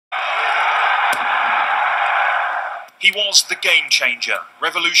He was the game changer,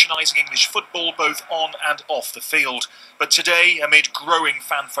 revolutionising English football both on and off the field. But today, amid growing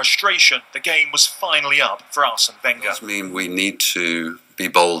fan frustration, the game was finally up for Arsene Wenger. It does mean we need to be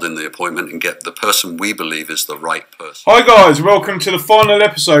bold in the appointment and get the person we believe is the right person. Hi guys, welcome to the final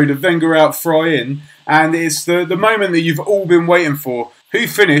episode of WengerOutFryIn, and it's the moment that you've all been waiting for. Who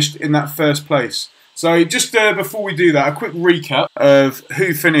finished in that first place? So just before we do that, a quick recap of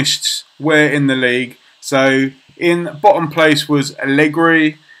who finished where in the league. So in bottom place was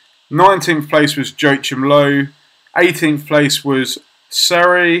Allegri, 19th place was Joachim Low, 18th place was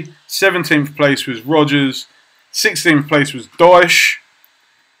Sarri, 17th place was Rodgers, 16th place was Dyche,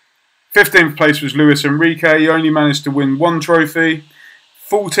 15th place was Luis Enrique. He only managed to win one trophy.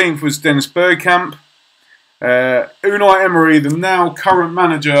 14th was Dennis Bergkamp. Unai Emery, the now current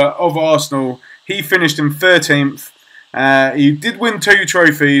manager of Arsenal, he finished in 13th. He did win 2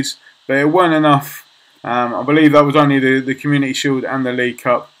 trophies, but it weren't enough. I believe that was only the Community Shield and the League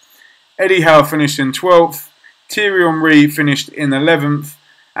Cup. Eddie Howe finished in 12th. Thierry Henry finished in 11th.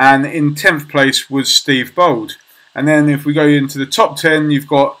 And in 10th place was Steve Bold. And then if we go into the top 10, you've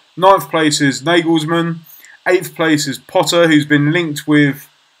got 9th place is Nagelsmann. 8th place is Potter, who's been linked with,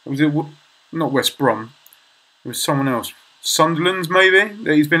 was it not West Brom? It was someone else. Sunderland, maybe,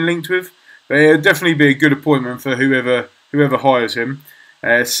 that he's been linked with. But it'll definitely be a good appointment for whoever hires him.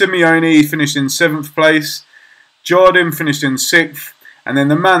 Simeone finished in 7th place. Jardim finished in 6th. And then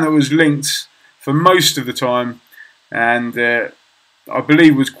the man that was linked for most of the time, and I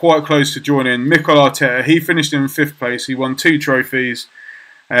believe was quite close to joining, Mikel Arteta, he finished in 5th place. He won 2 trophies.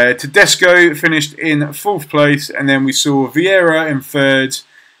 Tedesco finished in 4th place. And then we saw Vieira in 3rd.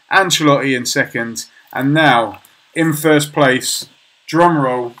 Ancelotti in 2nd. And now, in 1st place, drum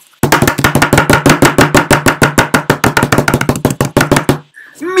roll,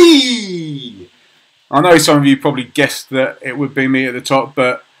 me! I know some of you probably guessed that it would be me at the top,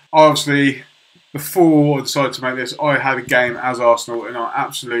 but obviously, before I decided to make this, I had a game as Arsenal and I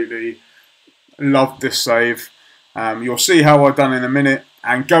absolutely loved this save. You'll see how I've done in a minute,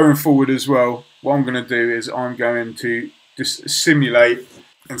 and going forward as well, what I'm going to do is I'm going to just simulate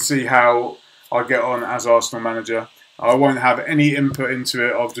and see how I get on as Arsenal manager. I won't have any input into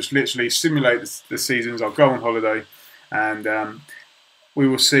it. I'll just literally simulate the seasons. I'll go on holiday and we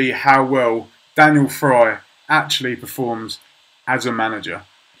will see how well Daniel Fry actually performs as a manager.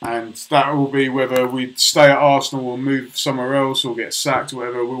 And that will be whether we stay at Arsenal or move somewhere else or get sacked or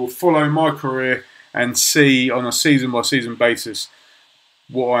whatever. We will follow my career and see on a season-by-season basis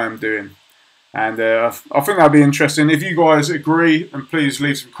what I am doing. And I think that'll be interesting. If you guys agree, then please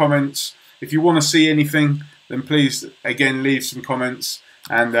leave some comments. If you want to see anything, then please, again, leave some comments.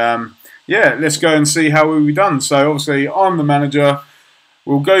 And yeah, let's go and see how we've done. So obviously, I'm the manager.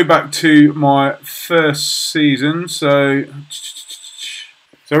 We'll go back to my first season. So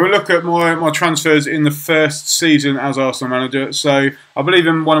we'll look at my transfers in the first season as Arsenal manager. So I believe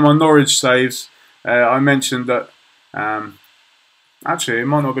in one of my Norwich saves, I mentioned that, actually it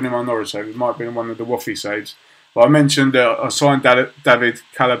might not have been in my Norwich save, it might have been in one of the WOFI saves. But I mentioned that I signed David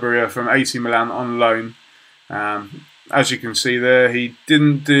Calabria from AC Milan on loan. As you can see there, he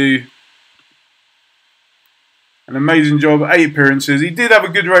didn't do an amazing job. 8 appearances. He did have a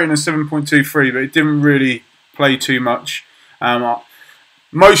good rating of 7.23, but he didn't really play too much.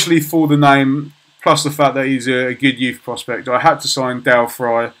 Mostly for the name, plus the fact that he's a good youth prospect. I had to sign Dale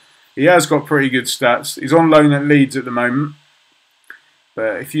Fry. He has got pretty good stats. He's on loan at Leeds at the moment.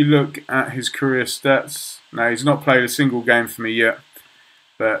 But if you look at his career stats, no, he's not played a single game for me yet.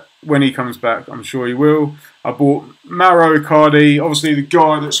 But when he comes back, I'm sure he will. I bought Mauro Icardi, obviously the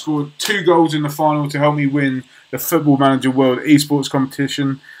guy that scored 2 goals in the final to help me win the Football Manager World Esports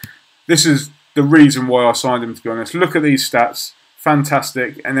competition. This is the reason why I signed him, to be honest. Look at these stats.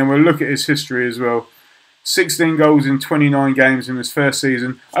 Fantastic. And then we'll look at his history as well. 16 goals in 29 games in his first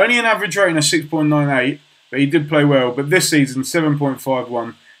season. Only an average rating of 6.98. But he did play well. But this season,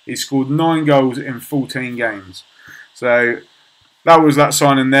 7.51. He scored 9 goals in 14 games. So that was that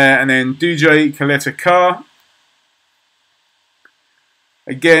signing there. And then DJ Kaleta-Kar.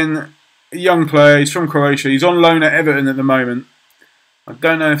 Again, a young player. He's from Croatia. He's on loan at Everton at the moment. I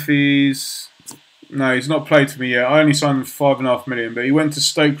don't know if he's... No, he's not played for me yet. I only signed him for £5.5 million. But he went to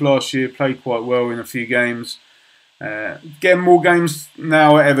Stoke last year. Played quite well in a few games. Getting more games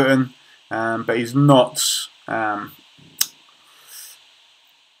now at Everton. But he's not got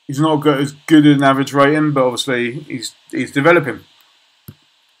as good an average rating, but obviously he's developing.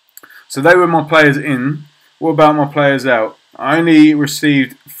 So they were my players in. What about my players out? I only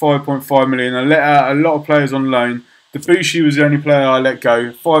received 5.5 million. I let out a lot of players on loan. Debussy was the only player I let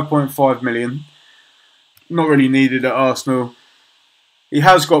go. 5.5 million. not really needed at Arsenal. He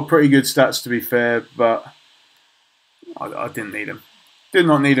has got pretty good stats, to be fair, but I didn't need him. Did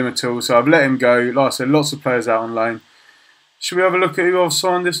not need him at all, so I've let him go. Like I said, lots of players out on loan. Should we have a look at who I've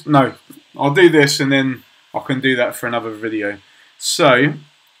signed this? No, I'll do this and then I can do that for another video. So,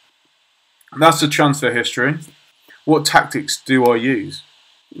 that's the transfer history. What tactics do I use?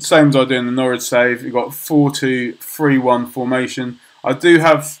 Same as I do in the Norwich save. You've got 4-2-3-1 formation. I do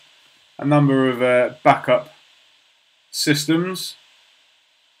have a number of backup systems,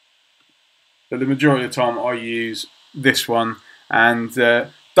 but the majority of the time I use this one. And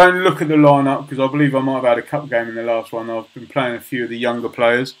don't look at the lineup because I believe I might have had a cup game in the last one. I've been playing a few of the younger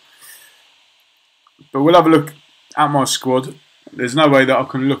players. But we'll have a look at my squad. There's no way that I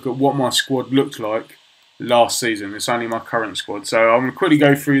can look at what my squad looked like last season. It's only my current squad. So I'm going to quickly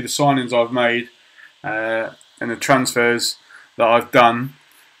go through the signings I've made and the transfers that I've done,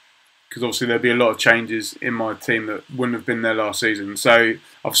 because obviously there'll be a lot of changes in my team that wouldn't have been there last season. So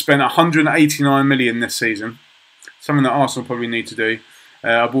I've spent 189 million this season, something that Arsenal probably need to do.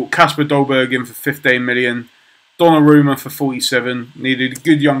 I bought Kasper Dolberg in for 15 million, Donnarumma for 47, needed a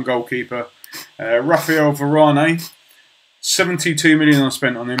good young goalkeeper. Raphael Varane, 72 million I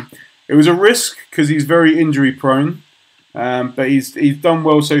spent on him. It was a risk because he's very injury prone, but he's done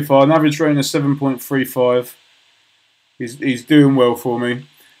well so far. An average rating of 7.35. He's doing well for me.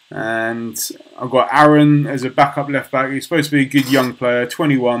 And I've got Aaron as a backup left back. He's supposed to be a good young player,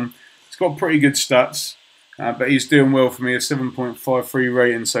 21. He's got pretty good stats, but he's doing well for me, a 7.53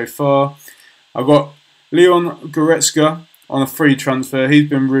 rating so far. I've got Leon Goretzka on a free transfer. He's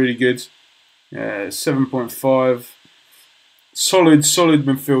been really good, 7.5. Solid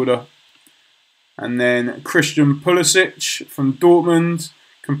midfielder. And then Christian Pulisic from Dortmund,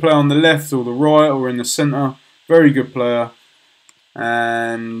 can play on the left or the right or in the centre. Very good player.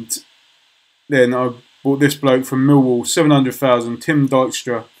 And then I bought this bloke from Millwall, 700,000, Tim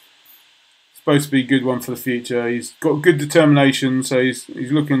Dijkstra. Supposed to be a good one for the future. He's got good determination, so he's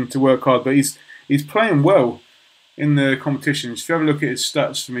looking to work hard, but he's playing well in the competitions. If you have a look at his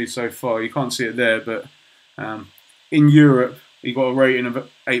stats for me so far, you can't see it there, but in Europe he got a rating of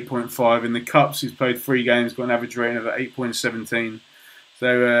 8.5. In the Cups he's played 3 games, got an average rating of 8.17.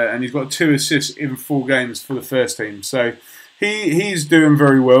 So and he's got 2 assists in 4 games for the first team. So he's doing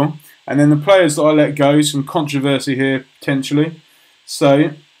very well. And then the players that I let go, some controversy here potentially.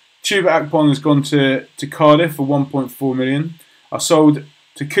 So Chuba Akpom has gone to Cardiff for 1.4 million. I sold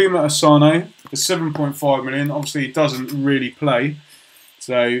Takuma Asano for 7.5 million. Obviously he doesn't really play,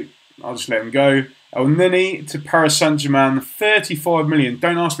 so I'll just let him go. El Neni to Paris Saint-Germain, 35 million.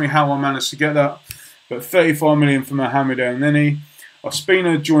 Don't ask me how I managed to get that, but 35 million for Mohamed El Neni.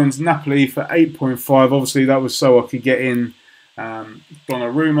 Ospina joins Napoli for 8.5. Obviously that was so I could get in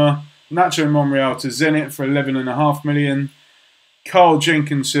Donnarumma. Nacho Monreal to Zenit for 11.5 million. Carl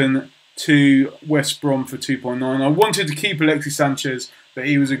Jenkinson to West Brom for 2.9. I wanted to keep Alexis Sanchez, but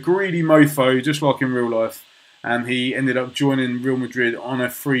he was a greedy mofo, just like in real life, and he ended up joining Real Madrid on a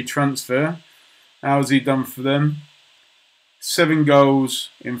free transfer. How's he done for them? 7 goals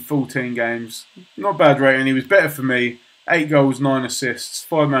in 14 games. Not bad rating. He was better for me. 8 goals, 9 assists,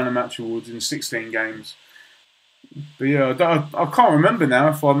 5 man of match awards in 16 games. But yeah, I can't remember now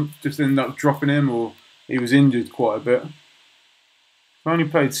if I just ended up dropping him or he was injured quite a bit. I only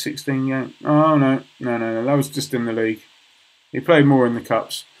played 16 games. Oh, no. That was just in the league. He played more in the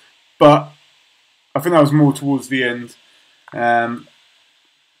Cups. But I think that was more towards the end.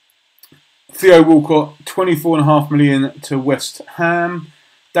 Theo Walcott, 24.5 million to West Ham.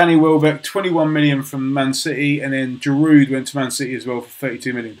 Danny Welbeck, 21 million from Man City. And then Giroud went to Man City as well for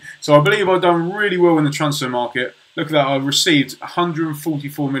 32 million. So I believe I've done really well in the transfer market. Look at that. I received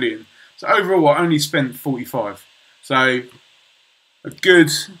 144 million. So overall, I only spent 45. So a good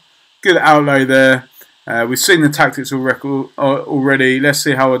outlay there. We've seen the tactics already. Let's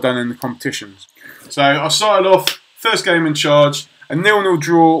see how I've done in the competitions. So I started off, first game in charge, a 0-0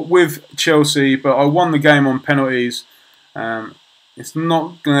 draw with Chelsea, but I won the game on penalties. It's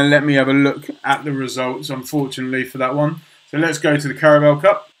not going to let me have a look at the results, unfortunately, for that one. So let's go to the Carabao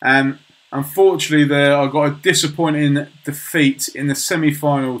Cup. And unfortunately there, I got a disappointing defeat in the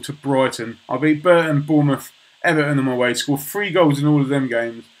semi-final to Brighton. I beat Burton, Bournemouth, Everton on my way, scored 3 goals in all of them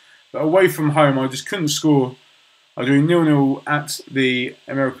games. But away from home, I just couldn't score. I drew 0-0 at the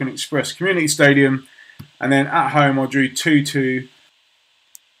American Express Community Stadium. And then at home, I drew 2-2.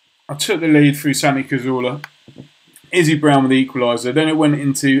 I took the lead through Santi Cazorla. Izzy Brown with the equaliser. Then it went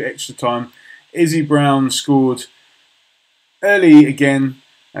into extra time. Izzy Brown scored early again.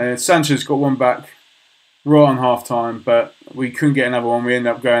 Sanchez got one back. right on half time, but we couldn't get another one. We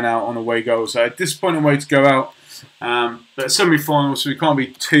ended up going out on away goal. So a disappointing way to go out. But semi-final, so we can't be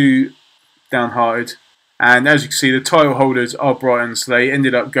too downhearted. And as you can see, the title holders are Brighton, so they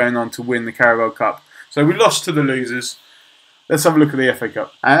ended up going on to win the Carabao Cup. So we lost to the losers. Let's have a look at the FA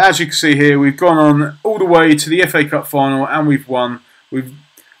Cup. And as you can see here, we've gone on all the way to the FA Cup final and we've won. We've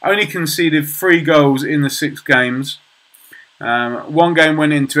only conceded 3 goals in the 6 games. 1 game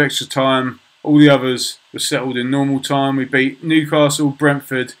went into extra time. All the others were settled in normal time. We beat Newcastle,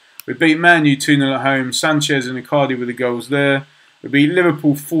 Brentford. We beat Man U 2-0 at home. Sanchez and Icardi were the goals there. We beat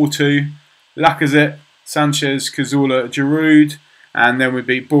Liverpool 4-2. Lacazette, Sanchez, Cazorla, Giroud. And then we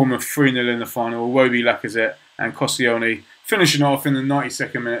beat Bournemouth 3-0 in the final. Iwobi, Lacazette and Koscielny finishing off in the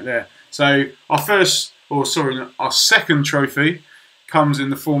 92nd minute there. So our second trophy comes in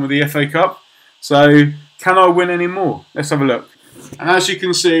the form of the FA Cup. So can I win any more? Let's have a look. And as you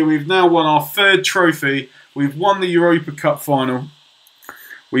can see, we've now won our 3rd trophy. We've won the Europa Cup final.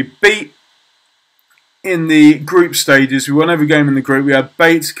 We beat in the group stages. We won every game in the group. We had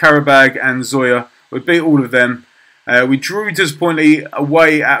Bates, Karabag and Zoya. We beat all of them. We drew disappointingly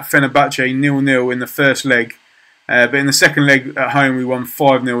away at Fenerbahce 0-0 in the first leg. But in the second leg at home, we won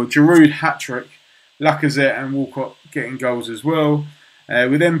 5-0. Giroud hat-trick, Lacazette and Walcott getting goals as well.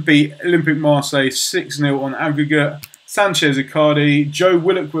 We then beat Olympique Marseille 6-0 on aggregate. Sanchez, Icardi, Joe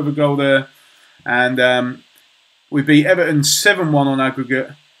Willock with a goal there. And we beat Everton 7-1 on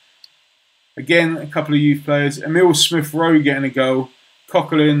aggregate. Again, a couple of youth players. Emil Smith-Rowe getting a goal.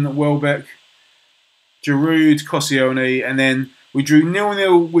 Coquelin, Welbeck, Giroud, Koscielny. And then we drew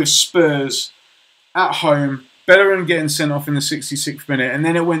 0-0 with Spurs at home. Bellerin getting sent off in the 66th minute. And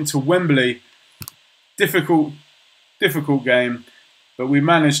then it went to Wembley. Difficult game. But we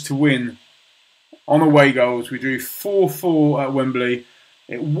managed to win on away goals. We drew 4-4 at Wembley.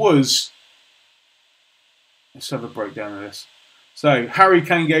 It was... Let's have a breakdown of this. So, Harry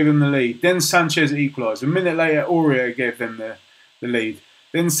Kane gave them the lead. Then Sanchez equalised. A minute later, Aurier gave them the lead.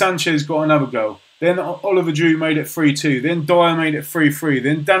 Then Sanchez got another goal. Then Oliver Drew made it 3-2. Then Dyer made it 3-3.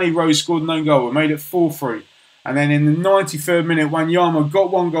 Then Danny Rose scored no goal and made it 4-3. And then in the 93rd minute, Wanyama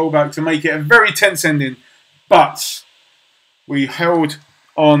got 1 goal back to make it a very tense ending. But we held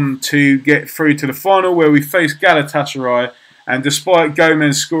on to get through to the final where we faced Galatasaray. And despite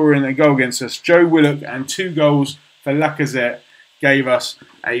Gomez scoring a goal against us, Joe Willock and 2 goals for Lacazette gave us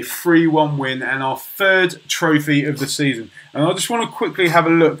a 3-1 win and our 3rd trophy of the season. And I just want to quickly have a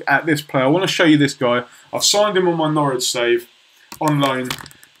look at this player. I want to show you this guy. I've signed him on my Norwich save on loan.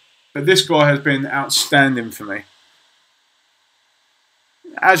 But this guy has been outstanding for me.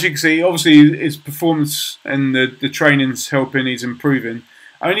 As you can see, obviously his performance and the training's helping, he's improving.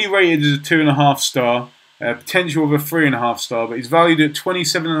 Only rated as a 2.5 star. Potential of a 3.5 star, but he's valued at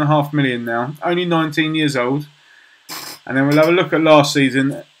 27.5 million now. Only 19 years old. And then we'll have a look at last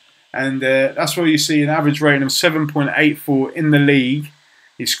season, and that's where you see an average rating of 7.84 in the league.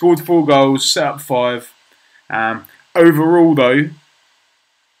 He scored 4 goals, set up 5. Overall, though,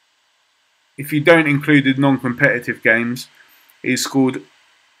 if you don't include the non-competitive games, he scored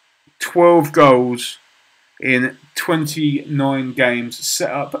 12 goals in 29 games, set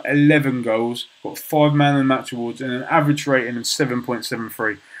up 11 goals, got 5 man of the match awards, and an average rating of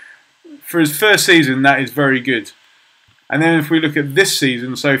 7.73. For his first season, that is very good. And then if we look at this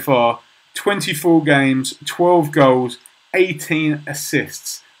season so far, 24 games, 12 goals, 18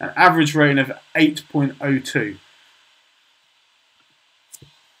 assists, an average rating of 8.02.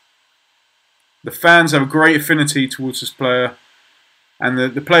 The fans have a great affinity towards this player, and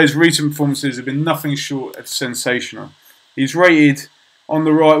the player's recent performances have been nothing short of sensational. He's rated on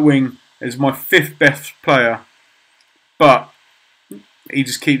the right wing as my 5th best player, but he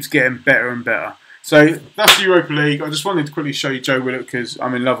just keeps getting better and better. So that's the Europa League. I just wanted to quickly show you Joe Willock because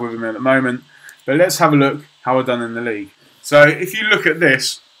I'm in love with him at the moment. But let's have a look how I've done in the league. So if you look at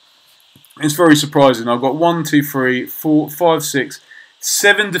this, it's very surprising. I've got 1, 2, 3, 4, 5, 6,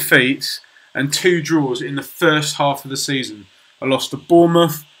 7 defeats and 2 draws in the first half of the season. I lost to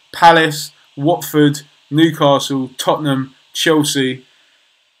Bournemouth, Palace, Watford, Newcastle, Tottenham, Chelsea,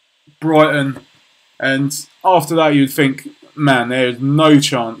 Brighton. And after that you'd think, man, there's no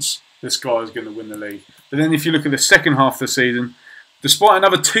chance this guy is going to win the league. But then if you look at the second half of the season, despite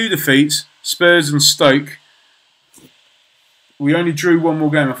another 2 defeats, Spurs and Stoke, we only drew 1 more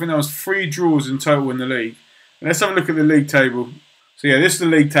game. I think that was 3 draws in total in the league. And let's have a look at the league table. So yeah, this is the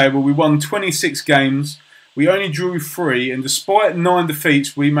league table. We won 26 games. We only drew 3. And despite 9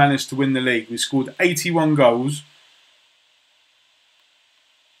 defeats, we managed to win the league. We scored 81 goals.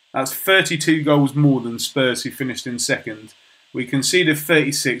 That's 32 goals more than Spurs, who finished in second. We conceded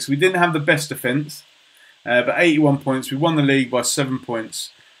 36. We didn't have the best defence. but 81 points. We won the league by 7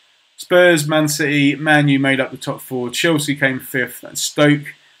 points. Spurs, Man City, Man U made up the top 4. Chelsea came 5th. And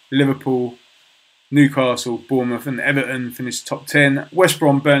Stoke, Liverpool, Newcastle, Bournemouth and Everton finished top 10. West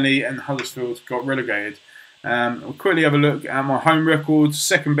Brom, Burnley and Huddersfield got relegated. We'll quickly have a look at my home record.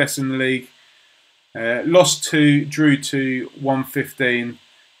 Second best in the league. Lost 2, drew 2, won 15.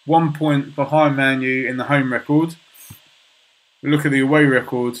 1 point behind Man U in the home record. Look at the away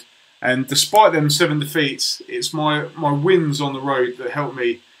record. And despite them 7 defeats, it's my wins on the road that helped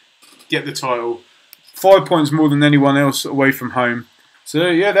me get the title. 5 points more than anyone else away from home. So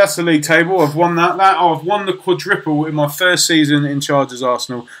yeah, that's the league table. I've won that. I've won the quadruple in my first season in charge as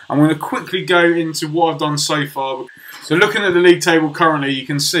Arsenal. I'm going to quickly go into what I've done so far. So looking at the league table currently, you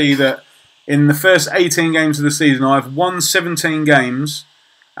can see that in the first 18 games of the season, I've won 17 games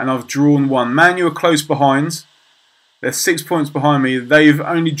and I've drawn 1. Man U are close behind. They're 6 points behind me. They've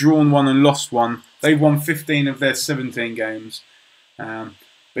only drawn 1 and lost 1. They've won 15 of their 17 games.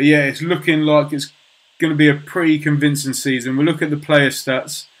 But yeah, it's looking like it's going to be a pretty convincing season. We'll look at the player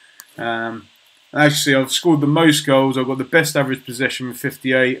stats. Actually, I've scored the most goals. I've got the best average possession with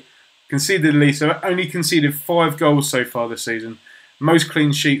 58. Conceded the least. I've only conceded 5 goals so far this season. Most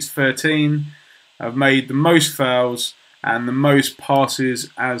clean sheets, 13. I've made the most fouls and the most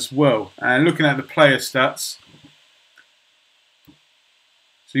passes as well. And looking at the player stats.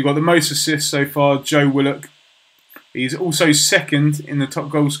 So you've got the most assists so far, Joe Willock. He's also second in the top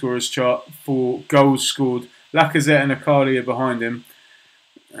goal scorers chart for goals scored. Lacazette and Icardi are behind him.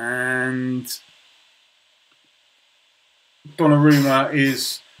 And Donnarumma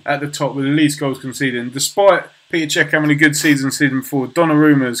is at the top with the least goals conceded. And despite Peter Cech having a good season before,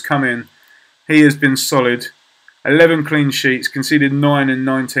 Donnarumma has come in. He has been solid. 11 clean sheets, conceded 9 in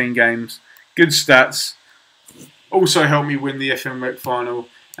 19 games. Good stats. Also helped me win the FM Rec final.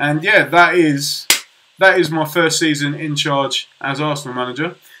 And yeah, that is my first season in charge as Arsenal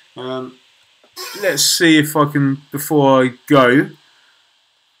manager. Let's see if I can, before I go,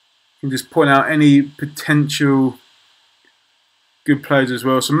 just point out any potential good players as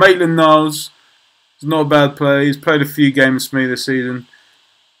well. So Maitland-Niles is not a bad player. He's played a few games for me this season.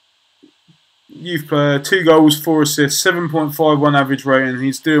 Youth player, 2 goals, 4 assists, 7.51 average rating.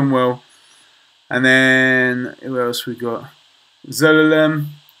 He's doing well. And then, who else we got? Zelalem.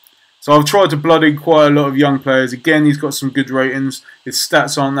 So I've tried to blood in quite a lot of young players. Again, he's got some good ratings. His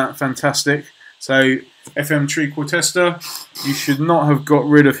stats aren't that fantastic. So FM Trequartesta, you should not have got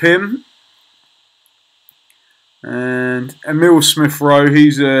rid of him. And Emil Smith-Rowe,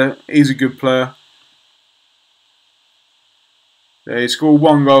 he's a good player. He scored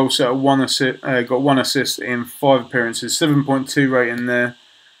 1 goal, set up 1 assist, got 1 assist in 5 appearances, 7.2 rating there.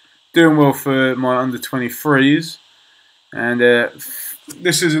 Doing well for my under 23s. And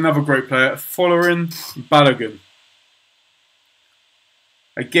this is another great player, Folarin Balogun.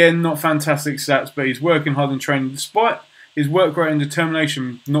 Again, not fantastic stats, but he's working hard and training, despite his work rate and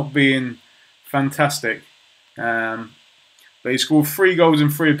determination not being fantastic. But he scored 3 goals in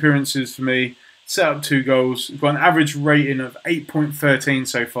 3 appearances for me, set up 2 goals. He's got an average rating of 8.13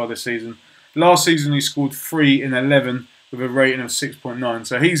 so far this season. Last season he scored 3 in 11 with a rating of 6.9,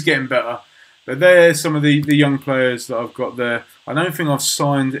 so he's getting better. But there's some of the young players that I've got there. I don't think I've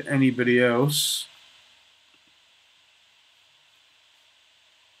signed anybody else.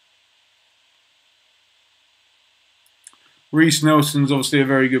 Reece Nelson's obviously a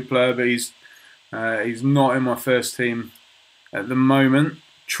very good player, but he's not in my first team at the moment.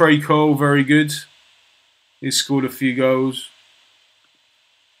 Trey Cole, very good. He's scored a few goals.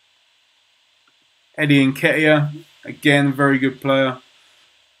 Eddie Nketiah, again, very good player.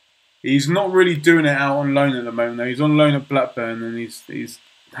 He's not really doing it out on loan at the moment, though. He's on loan at Blackburn, and he's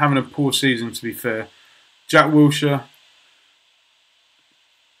having a poor season, to be fair. Jack Wilshere,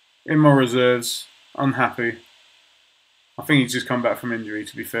 in my reserves, unhappy. I think he's just come back from injury,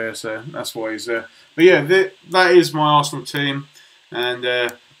 to be fair, so that's why he's there. But yeah, that is my Arsenal team, and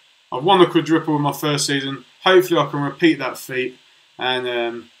I've won the quadruple in my first season. Hopefully I can repeat that feat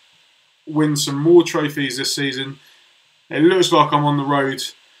and win some more trophies this season. It looks like I'm on the road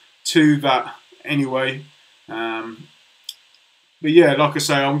to that anyway. But yeah, like I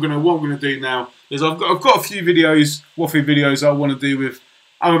say, what I'm gonna do now is I've got a few videos, WOFI videos that I want to do with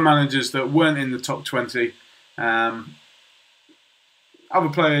other managers that weren't in the top 20. Other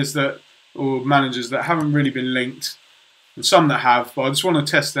players or managers that haven't really been linked, and some that have, but I just want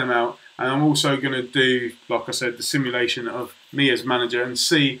to test them out. And I'm also going to do, like I said, the simulation of me as manager and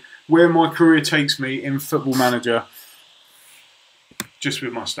see where my career takes me in Football Manager, just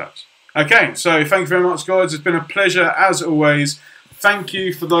with my stats. Okay, so thank you very much, guys. It's been a pleasure as always. thank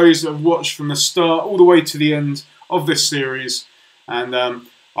you for those that have watched from the start all the way to the end of this series, and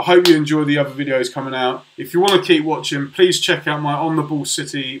I hope you enjoy the other videos coming out. If you want to keep watching, please check out my On the Ball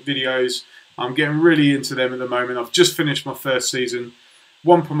City videos. I'm getting really into them at the moment. I've just finished my first season,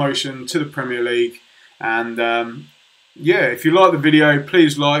 1 promotion to the Premier League, and yeah, if you like the video,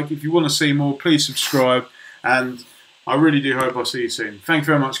 please like. If you want to see more, please subscribe, and I really do hope I'll see you soon. Thank you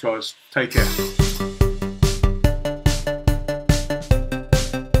very much, guys. Take care.